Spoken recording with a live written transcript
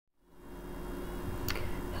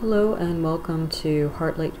Hello and welcome to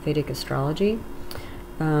Heartlight Vedic Astrology.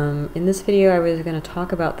 In this video I was going to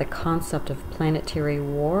talk about the concept of planetary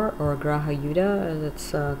war, or Graha Yuddha as it's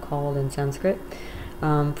called in Sanskrit,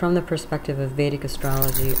 from the perspective of Vedic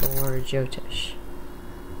astrology or Jyotish.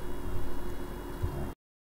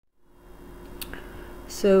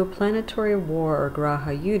 So planetary war or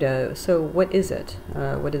Graha Yuddha, so what is it?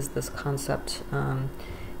 What is this concept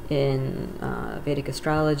in Vedic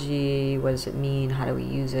astrology? What does it mean? How do we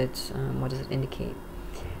use it? What does it indicate?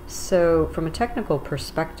 So from a technical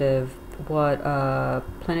perspective, what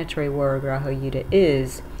planetary war or Graha Yuddha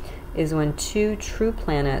is when two true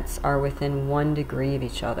planets are within 1 degree of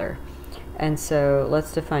each other. And so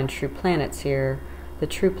let's define true planets here. The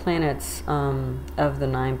true planets of the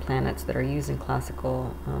 9 planets that are used in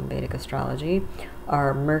classical Vedic astrology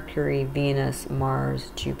are Mercury, Venus,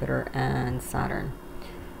 Mars, Jupiter, and Saturn.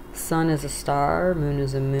 Sun is a star, Moon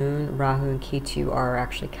is a moon, Rahu and Ketu are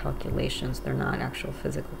actually calculations. They're not actual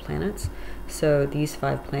physical planets. So these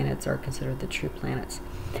 5 planets are considered the true planets.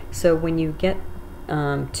 So when you get 2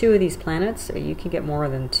 of these planets, you can get more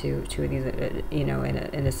than two of these, in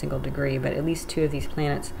a single degree, but at least 2 of these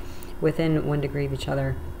planets within 1 degree of each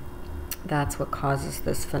other, that's what causes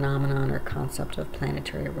this phenomenon or concept of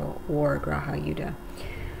planetary war, Graha Yuddha.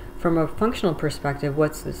 From a functional perspective,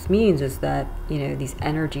 what this means is that, these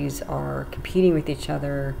energies are competing with each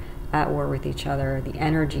other, at war with each other. The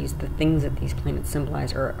energies, the things that these planets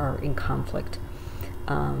symbolize are in conflict.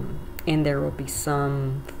 And there will be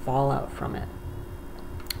some fallout from it.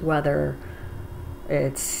 Whether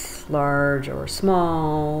it's large or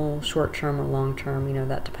small, short-term or long-term,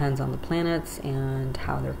 that depends on the planets and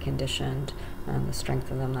how they're conditioned and the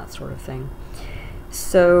strength of them, that sort of thing.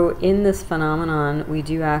 So in this phenomenon, we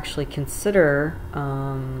do actually consider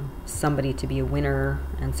somebody to be a winner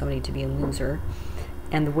and somebody to be a loser.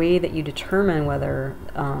 And the way that you determine whether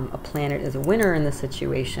a planet is a winner in this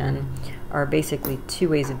situation are basically 2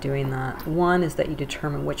 ways of doing that. One is that you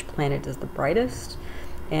determine which planet is the brightest.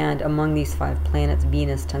 And among these 5 planets,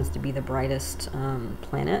 Venus tends to be the brightest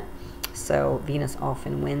planet. So Venus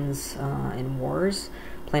often wins in wars,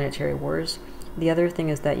 planetary wars. The other thing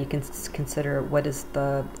is that you can consider what is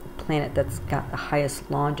the planet that's got the highest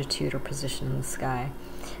longitude or position in the sky.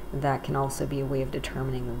 That can also be a way of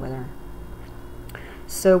determining the winner.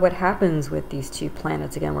 So what happens with these 2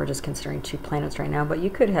 planets, again, we're just considering 2 planets right now, but you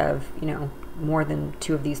could have, more than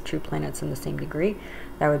 2 of these true planets in the same degree.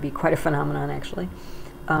 That would be quite a phenomenon, actually.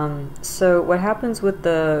 So what happens with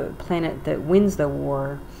the planet that wins the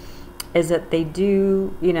war is that they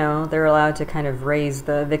do, they're allowed to kind of raise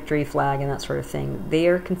the victory flag and that sort of thing. They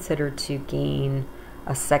are considered to gain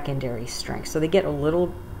a secondary strength. So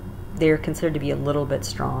they're considered to be a little bit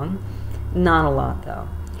strong. Not a lot, though.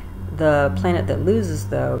 The planet that loses,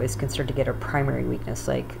 though, is considered to get a primary weakness.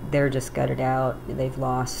 Like, they're just gutted out. They've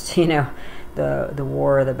lost, the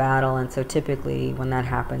war, the battle. And so typically when that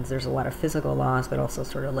happens, there's a lot of physical loss, but also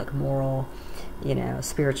sort of like moral,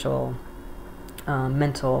 spiritual,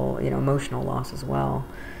 mental, emotional loss as well.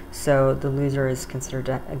 So the loser is considered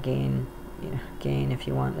a gain, if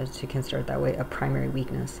you want to consider it that way, a primary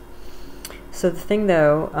weakness. So the thing,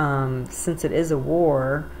 though, since it is a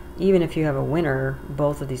war, even if you have a winner,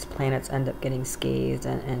 both of these planets end up getting scathed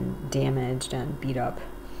and damaged and beat up.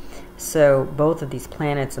 So both of these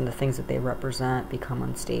planets and the things that they represent become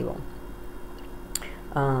unstable.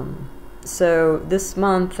 So this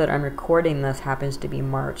month that I'm recording this happens to be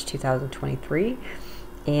March 2023,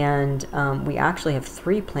 and we actually have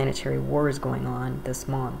 3 planetary wars going on this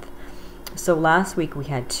month. So last week we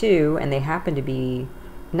had 2, and they happened to be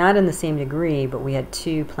not in the same degree, but we had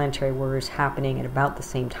 2 planetary wars happening at about the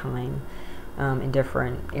same time in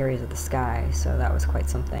different areas of the sky, so that was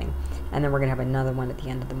quite something. And then we're going to have another one at the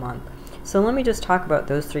end of the month. So let me just talk about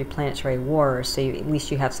those 3 planetary wars, so at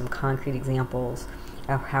least you have some concrete examples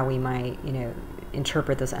of how we might,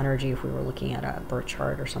 interpret this energy if we were looking at a birth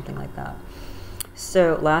chart or something like that.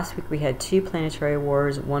 So last week we had 2 planetary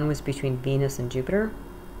wars. One was between Venus and Jupiter,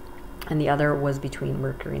 and the other was between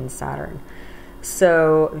Mercury and Saturn.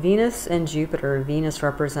 So Venus and Jupiter, Venus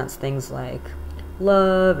represents things like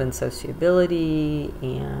love and sociability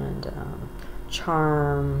and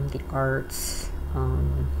charm, the arts.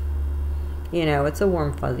 It's a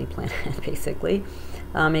warm, fuzzy planet, basically.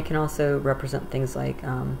 It can also represent things like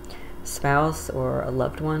spouse or a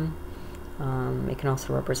loved one. It can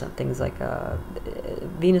also represent things like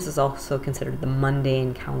Venus is also considered the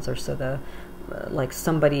mundane counselor, so like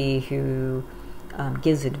somebody who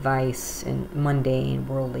gives advice in mundane,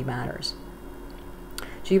 worldly matters.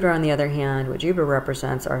 Jupiter, on the other hand, what Jupiter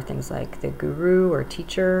represents are things like the guru or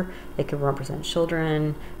teacher. It can represent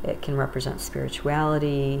children. It can represent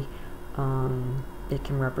spirituality. It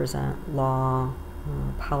can represent law,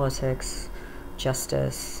 politics,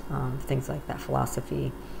 justice, things like that,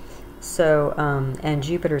 philosophy. So, and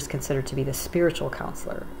Jupiter is considered to be the spiritual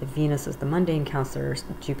counselor. If Venus is the mundane counselor,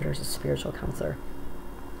 Jupiter is a spiritual counselor.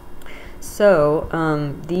 So,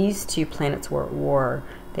 these two planets were at war.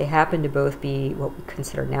 They happen to both be what we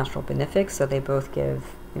consider natural benefics, so they both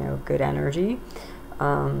give, good energy.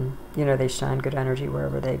 They shine good energy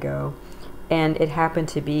wherever they go. And it happened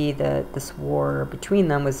to be that this war between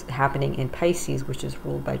them was happening in Pisces, which is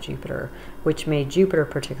ruled by Jupiter, which made Jupiter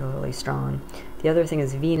particularly strong. The other thing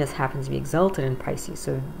is Venus happens to be exalted in Pisces,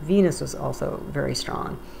 so Venus was also very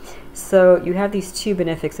strong. So you have these two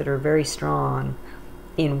benefics that are very strong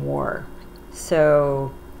in war.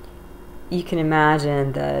 So you can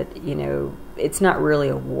imagine that, it's not really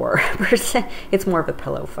a war per se. It's more of a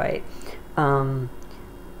pillow fight.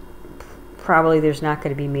 Probably there's not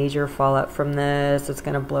going to be major fallout from this. It's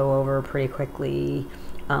going to blow over pretty quickly.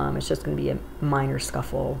 It's just going to be a minor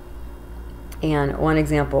scuffle. And one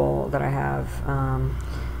example that I have,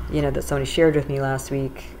 that somebody shared with me last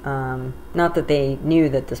week, not that they knew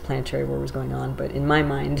that this planetary war was going on, but in my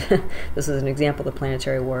mind, this is an example of the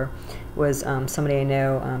planetary war, was somebody I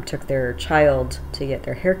know took their child to get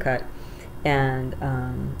their haircut, and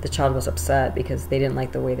the child was upset because they didn't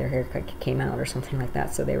like the way their haircut came out or something like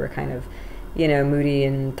that, so they were kind of moody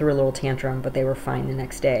and threw a little tantrum, but they were fine the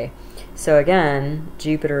next day. So again,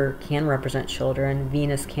 Jupiter can represent children,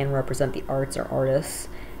 Venus can represent the arts or artists,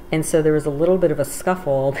 and so there was a little bit of a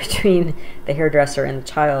scuffle between the hairdresser and the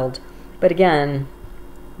child. But again,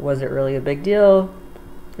 was it really a big deal?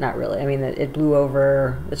 Not really. I mean, it blew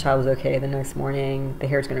over, the child was okay the next morning, the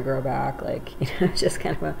hair's going to grow back, just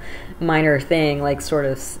kind of a minor thing, sort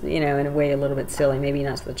of, in a way a little bit silly, maybe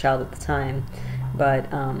not to the child at the time,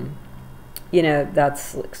 but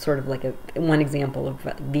that's sort of one example of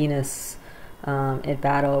Venus at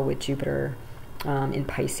battle with Jupiter in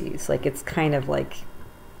Pisces. It's kind of like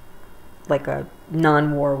a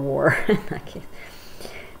non-war war in that case.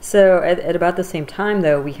 So at about the same time,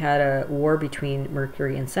 though, we had a war between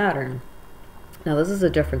Mercury and Saturn. Now, this is a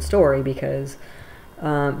different story because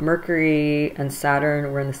Mercury and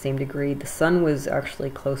Saturn were in the same degree. The Sun was actually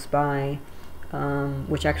close by,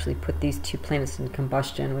 which actually put these two planets in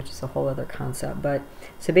combustion, which is a whole other concept. But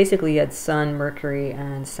so basically you had Sun, Mercury,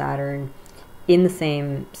 and Saturn in the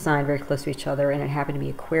same sign, very close to each other, and it happened to be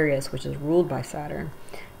Aquarius, which is ruled by Saturn.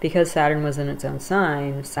 Because Saturn was in its own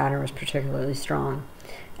sign, Saturn was particularly strong.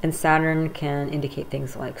 And Saturn can indicate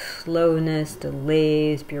things like slowness,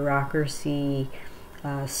 delays, bureaucracy,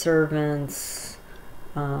 servants,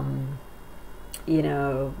 not,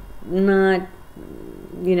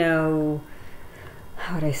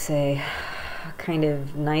 how would I say, kind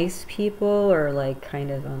of nice people, or kind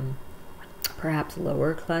of perhaps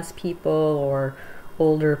lower class people, or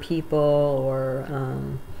older people,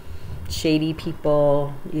 or shady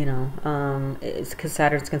people, it's because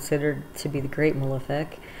Saturn's considered to be the great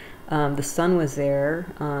malefic. The Sun was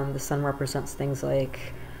there. The Sun represents things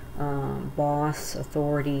like boss,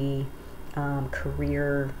 authority,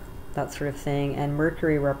 career, that sort of thing. And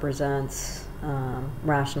Mercury represents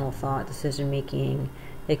rational thought, decision making.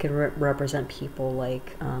 It could represent people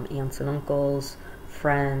like aunts and uncles,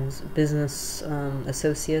 friends, business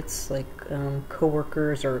associates,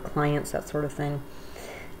 co-workers or clients, that sort of thing.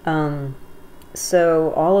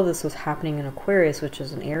 So all of this was happening in Aquarius, which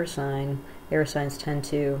is an air sign. Air signs tend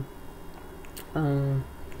to,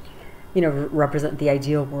 represent the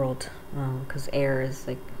ideal world, because air is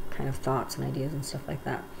kind of thoughts and ideas and stuff like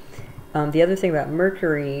that. The other thing about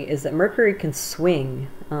Mercury is that Mercury can swing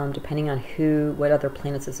depending on what other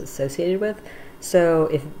planets it's associated with. So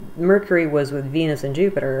if Mercury was with Venus and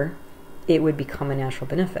Jupiter, it would become a natural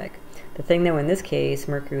benefic. The thing, though, in this case,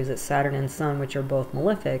 Mercury was at Saturn and Sun, which are both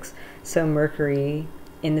malefics. So Mercury,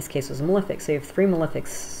 in this case, was a malefic. So you have three malefics: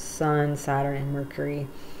 Sun, Saturn, and Mercury.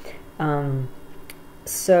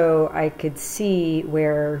 So I could see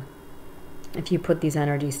where, if you put these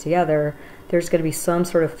energies together, there's going to be some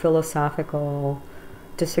sort of philosophical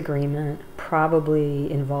disagreement,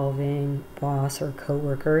 probably involving boss or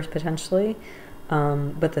co-workers potentially.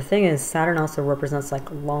 But the thing is, Saturn also represents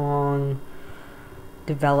long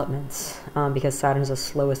developments, because Saturn's the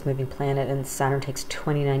slowest moving planet, and Saturn takes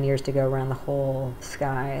 29 years to go around the whole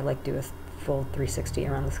sky, do a full 360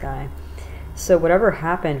 around the sky. So whatever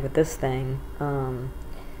happened with this thing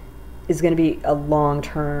is going to be a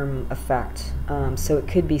long-term effect. So it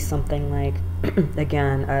could be something like,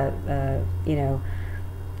 again,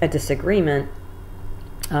 a disagreement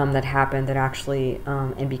that happened that actually,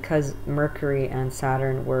 and because Mercury and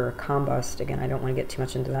Saturn were combust, again, I don't want to get too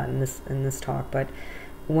much into that in this talk, but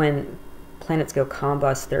when planets go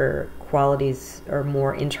combust, their qualities are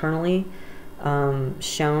more internally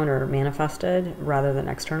shown or manifested rather than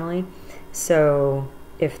externally. So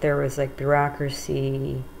if there was like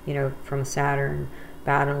bureaucracy, from Saturn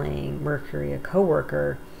battling Mercury, a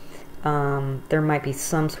coworker, there might be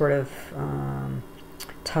some sort of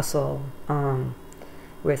tussle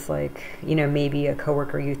with maybe a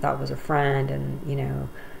coworker you thought was a friend, and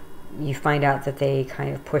you find out that they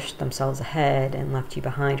kind of pushed themselves ahead and left you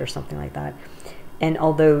behind or something like that. And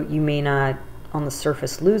although you may not on the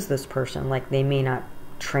surface lose this person, like they may not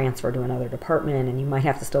transfer to another department and you might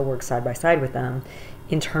have to still work side by side with them,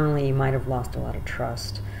 internally you might have lost a lot of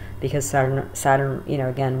trust, because Saturn,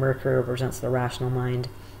 again, Mercury represents the rational mind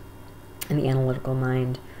and the analytical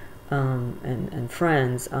mind, and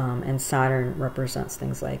friends, and Saturn represents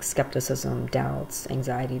things like skepticism, doubts,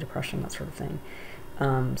 anxiety, depression, that sort of thing.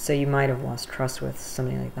 So you might have lost trust with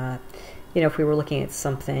somebody like that. If we were looking at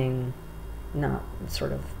something, not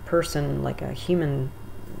sort of person, like a human,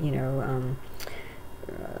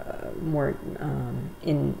 more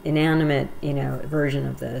inanimate, version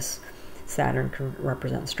of this, Saturn can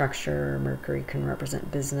represent structure, Mercury can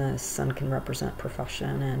represent business, Sun can represent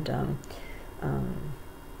profession and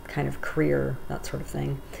kind of career, that sort of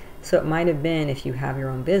thing. So it might have been, if you have your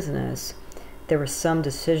own business, there was some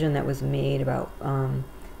decision that was made about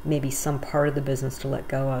maybe some part of the business to let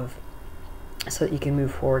go of so that you can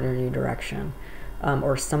move forward in a new direction,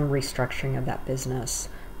 or some restructuring of that business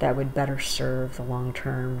that would better serve the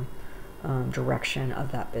long-term direction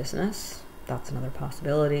of that business. That's another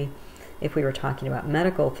possibility. If we were talking about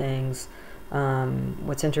medical things,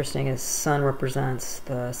 what's interesting is Sun represents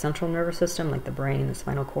the central nervous system, like the brain, the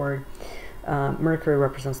spinal cord. Mercury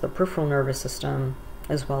represents the peripheral nervous system,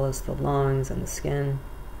 as well as the lungs and the skin,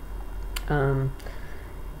 and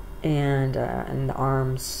the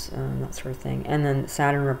arms, that sort of thing. And then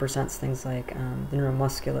Saturn represents things like the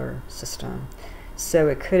neuromuscular system. So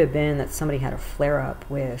it could have been that somebody had a flare-up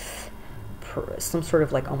with some sort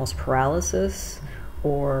of like almost paralysis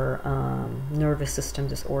or nervous system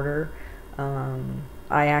disorder.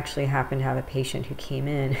 I actually happen to have a patient who came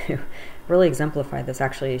in who really exemplified this.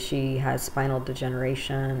 Actually, she has spinal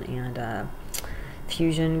degeneration and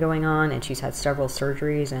fusion going on, and she's had several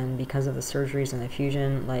surgeries, and because of the surgeries and the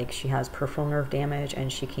fusion, like, she has peripheral nerve damage,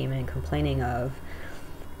 and she came in complaining of,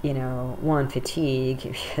 one, fatigue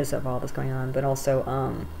because of all this going on, but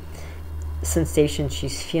also sensation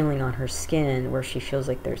she's feeling on her skin where she feels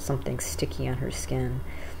like there's something sticky on her skin.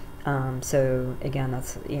 So again,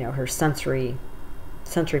 that's, her sensory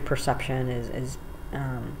perception is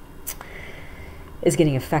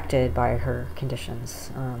getting affected by her conditions.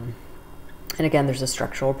 And again, there's a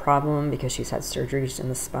structural problem because she's had surgeries in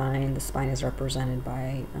the spine. The spine is represented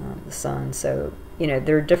by the sun. So,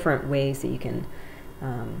 there are different ways that you can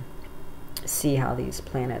see how these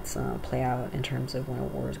planets play out in terms of when a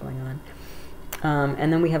war is going on.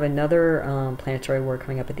 And then we have another planetary war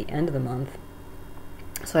coming up at the end of the month.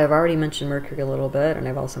 So I've already mentioned Mercury a little bit, and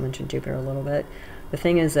I've also mentioned Jupiter a little bit. The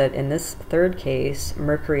thing is that in this third case,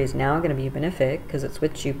 Mercury is now going to be benefic because it's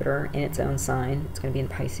with Jupiter in its own sign. It's going to be in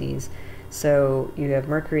Pisces. So you have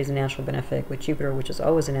Mercury as a natural benefic with Jupiter, which is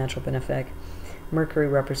always a natural benefic. Mercury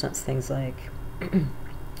represents things like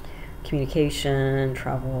communication,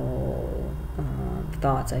 travel,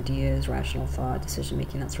 thoughts, ideas, rational thought,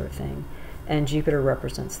 decision-making, that sort of thing. And Jupiter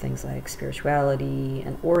represents things like spirituality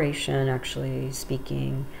and oration, actually,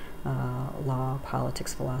 speaking, law,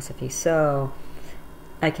 politics, philosophy. So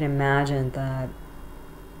I can imagine that,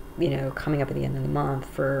 coming up at the end of the month,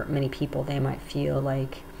 for many people, they might feel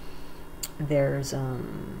like there's,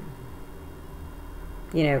 kind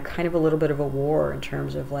of a little bit of a war in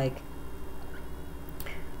terms of, like,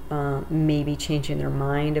 maybe changing their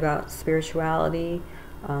mind about spirituality,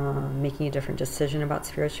 making a different decision about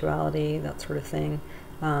spirituality, that sort of thing.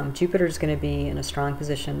 Jupiter's going to be in a strong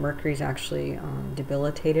position. Mercury's actually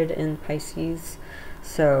debilitated in Pisces.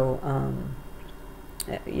 So,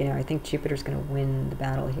 I think Jupiter's going to win the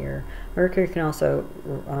battle here. Mercury can also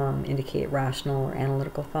indicate rational or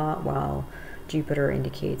analytical thought, while Jupiter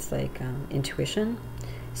indicates like intuition.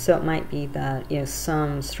 So it might be that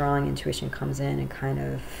some strong intuition comes in and kind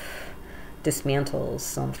of dismantles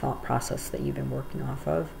some thought process that you've been working off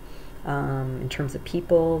of. In terms of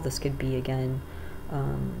people, this could be, again,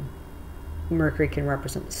 Mercury can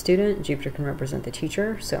represent the student, Jupiter can represent the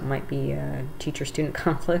teacher, so it might be a teacher-student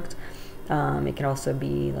conflict. It could also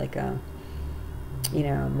be like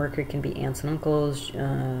Mercury can be aunts and uncles,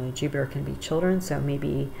 Jupiter can be children, so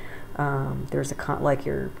maybe there's like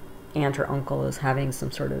your aunt or uncle is having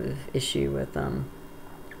some sort of issue with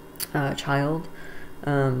child.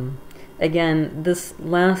 Again, this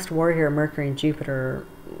last war here, Mercury and Jupiter,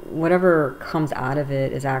 whatever comes out of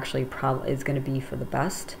it is actually is going to be for the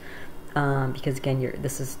best, because again,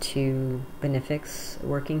 this is two benefics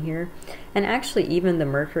working here, and actually even the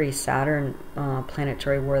Mercury-Saturn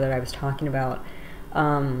planetary war that I was talking about,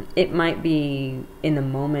 it might be in the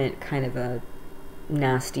moment kind of a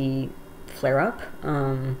nasty flare-up,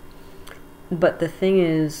 but the thing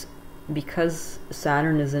is, because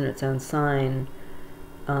Saturn is in its own sign,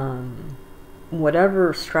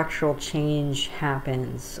 whatever structural change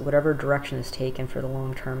happens, whatever direction is taken for the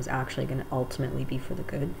long term is actually going to ultimately be for the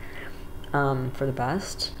good, for the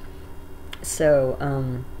best.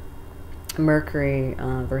 So Mercury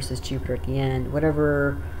versus Jupiter at the end,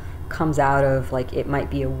 whatever comes out of, like, it might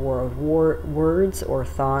be a war of words or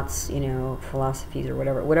thoughts, you know, philosophies or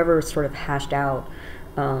whatever sort of hashed out,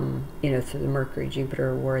 you know, through the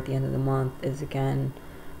Mercury-Jupiter war at the end of the month is again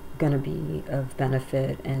going to be of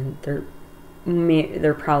benefit, and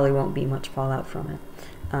there probably won't be much fallout from it,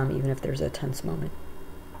 even if there's a tense moment.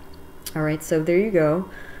 All right, so there you go.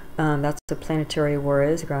 That's what planetary war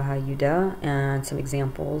is, Graha Yuddha, and some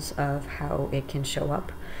examples of how it can show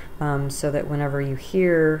up, so that whenever you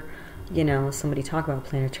hear, you know, somebody talk about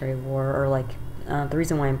planetary war, or like, the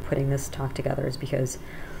reason why I'm putting this talk together is because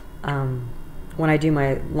when I do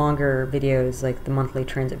my longer videos, like the monthly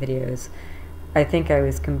transit videos, I think I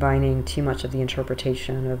was combining too much of the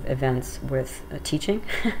interpretation of events with teaching.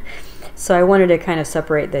 So I wanted to kind of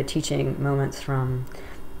separate the teaching moments from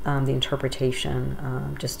the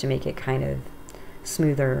interpretation, just to make it kind of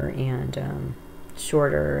smoother and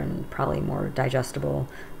shorter and probably more digestible.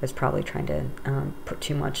 I was probably trying to put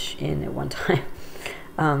too much in at one time.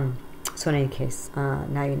 So in any case,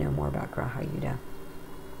 now you know more about Graha Yuddha.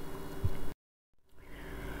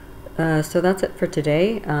 So that's it for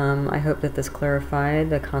today. I hope that this clarified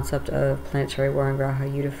the concept of planetary war and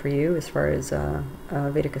Graha Yuddha for you as far as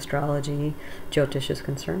Vedic astrology, Jyotish is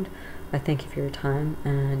concerned. I thank you for your time,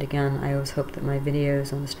 and again, I always hope that my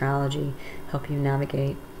videos on astrology help you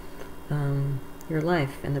navigate your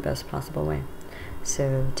life in the best possible way.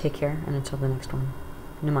 So take care, and until the next one,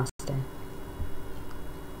 namaste.